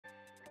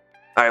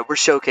Alright, we're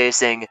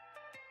showcasing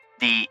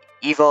the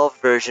evolved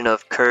version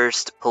of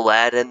Cursed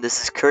Paladin.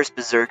 This is Cursed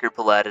Berserker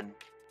Paladin.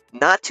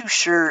 Not too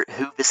sure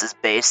who this is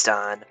based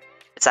on.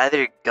 It's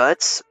either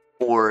Guts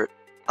or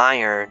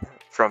Iron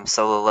from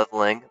solo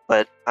leveling,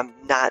 but I'm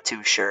not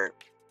too sure.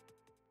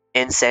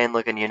 Insane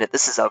looking unit.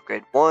 This is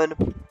upgrade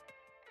 1.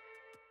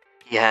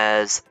 He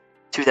has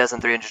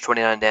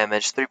 2,329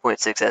 damage,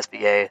 3.6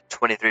 SBA,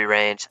 23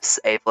 range,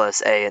 A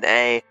plus A and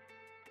A,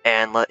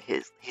 and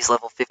he's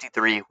level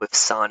 53 with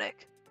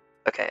Sonic.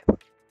 Okay.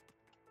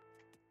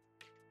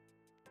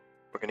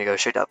 We're going to go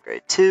straight to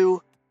upgrade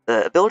 2.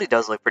 The ability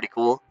does look pretty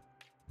cool.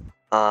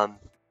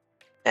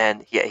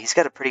 And yeah, he's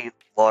got a pretty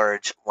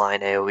large line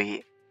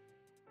AoE.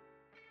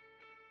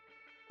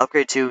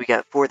 Upgrade 2, we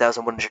got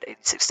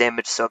 4,186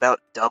 damage, so about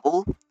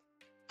double.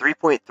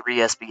 3.3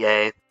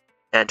 SBA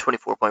and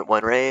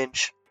 24.1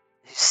 range.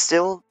 He's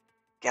still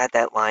got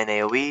that line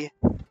AoE,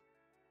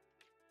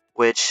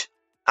 which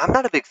I'm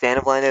not a big fan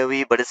of line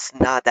AoE, but it's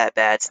not that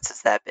bad since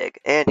it's that big.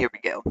 And here we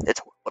go. It's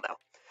horrible now.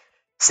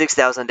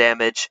 6,000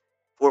 damage,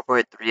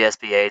 4.3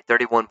 SBA,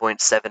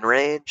 31.7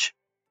 range.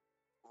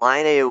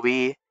 Line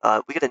AoE,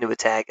 we get a new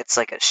attack. It's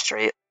like a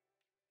straight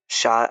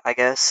shot, I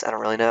guess. I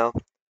don't really know.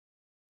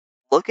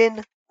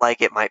 Looking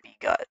like it might be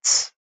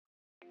Guts.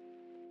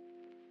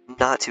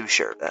 Not too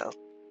sure, though.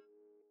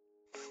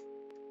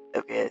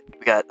 Okay,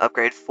 we got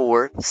upgrade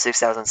 4,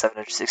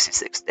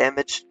 6,766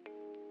 damage.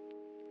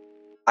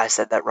 I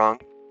said that wrong.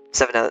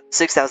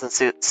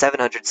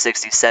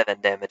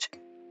 6,767 damage.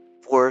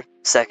 4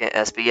 second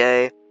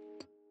SBA,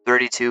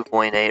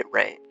 32.8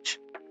 range.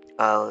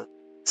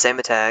 Same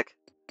attack.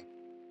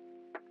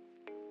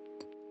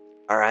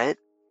 Alright.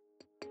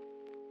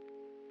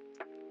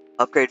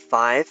 Upgrade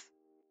 5.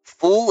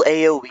 Full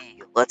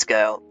AoE. Let's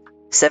go.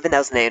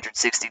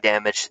 7,860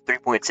 damage,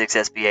 3.6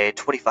 SBA,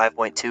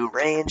 25.2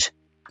 range.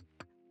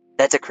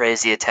 That's a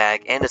crazy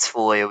attack, and it's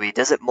full AoE.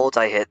 Does it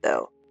multi-hit,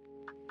 though?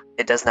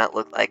 It does not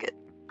look like it.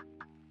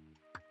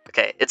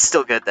 Okay, it's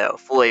still good, though.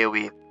 Full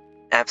AoE.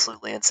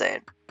 Absolutely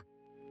insane.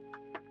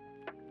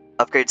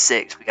 Upgrade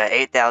 6. We got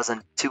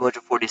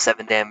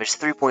 8,247 damage,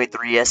 3.3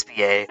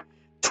 SBA,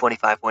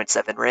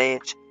 25.7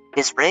 range.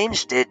 His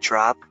range did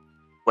drop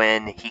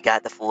when he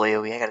got the full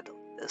AoE. I gotta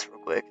delete this real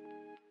quick.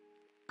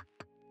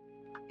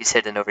 He's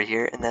hidden over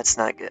here, and that's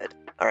not good.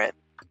 Alright.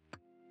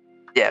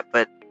 Yeah,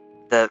 but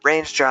the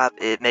range drop,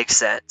 it makes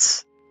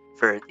sense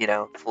for, you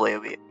know, full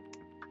AoE. We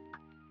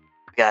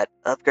got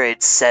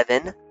upgrade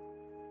 7.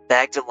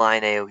 Back to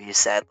line AoE,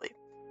 sadly.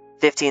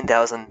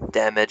 15,000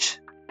 damage.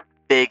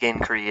 Big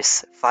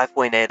increase.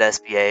 5.8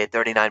 SBA,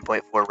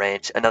 39.4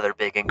 range. Another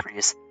big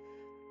increase.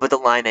 But the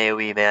line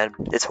AoE, man,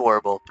 it's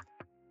horrible.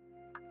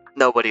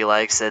 Nobody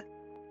likes it.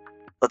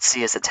 Let's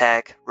see his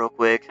attack real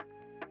quick.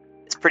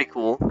 It's pretty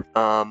cool.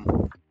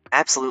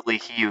 Absolutely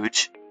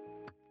huge.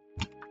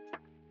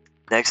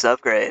 Next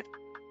upgrade.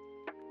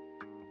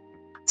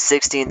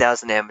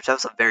 16,000 damage. That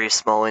was a very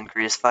small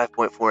increase.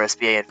 5.4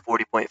 SBA and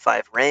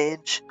 40.5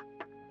 range.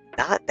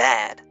 Not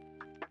bad.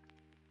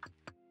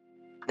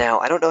 Now,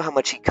 I don't know how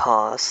much he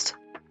cost.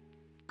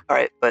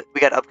 Alright, but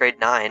we got upgrade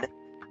 9.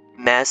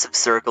 Massive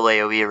circle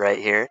AoE right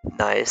here.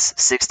 Nice.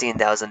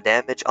 16,000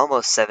 damage.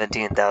 Almost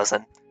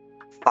 17,000.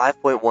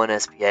 5.1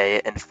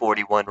 SBA and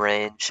 41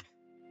 range.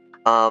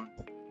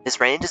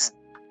 His range is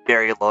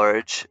very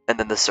large, and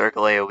then the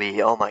circle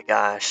AoE, oh my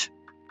gosh.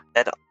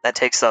 That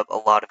takes up a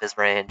lot of his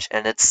range,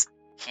 and it's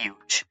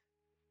huge.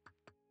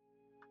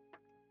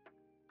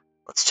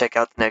 Let's check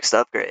out the next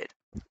upgrade.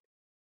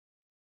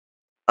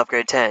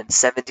 Upgrade 10,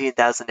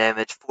 17,000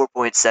 damage,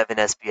 4.7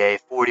 SBA,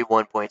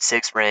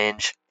 41.6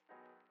 range.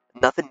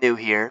 Nothing new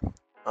here.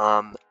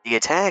 The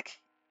attack,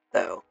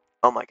 though,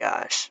 oh my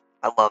gosh,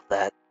 I love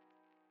that.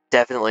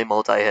 Definitely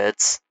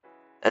multi-hits.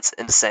 That's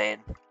insane.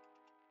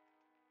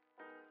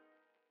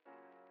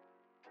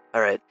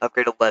 Alright,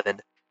 upgrade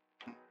 11.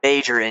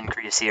 Major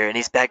increase here, and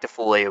he's back to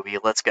full AoE.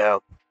 Let's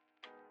go.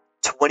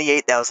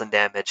 28,000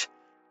 damage,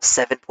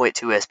 7.2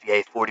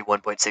 SBA,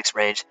 41.6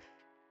 range.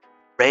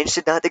 Range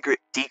did not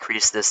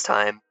decrease this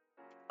time.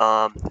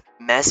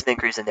 Massive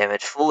increase in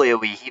damage, full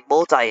AoE. He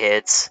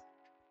multi-hits.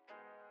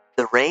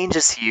 The range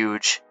is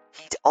huge.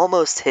 He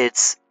almost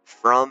hits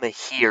from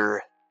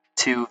here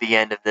to the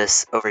end of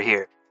this over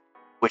here,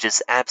 which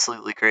is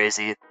absolutely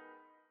crazy.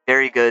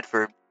 Very good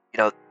for, you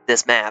know,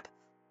 this map.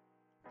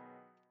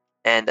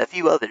 And a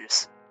few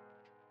others.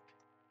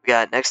 We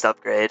got next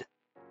upgrade.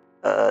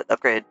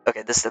 Okay,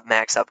 this is the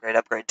max upgrade.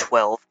 Upgrade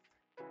 12.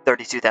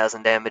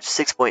 32,000 damage,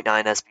 6.9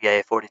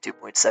 SBA,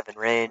 42.7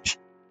 range.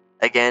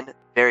 Again,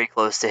 very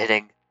close to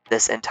hitting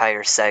this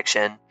entire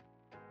section,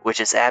 which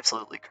is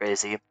absolutely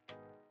crazy.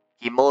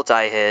 He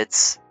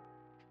multi-hits,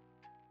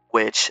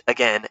 which,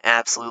 again,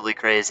 absolutely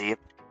crazy,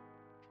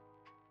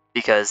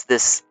 because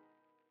this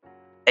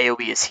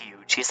AoE is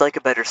huge. He's like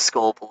a better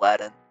Skull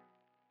Paladin.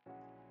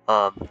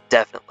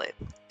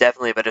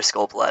 Definitely a better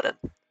Skull Paladin,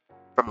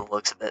 from the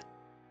looks of it.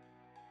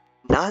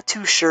 Not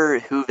too sure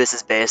who this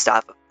is based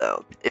off of,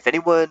 though. If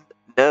anyone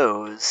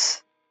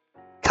knows,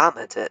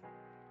 comment it.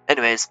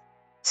 Anyways,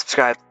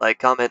 subscribe, like,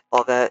 comment,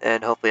 all that,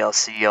 and hopefully I'll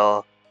see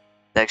y'all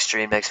next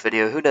stream, next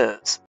video, who knows?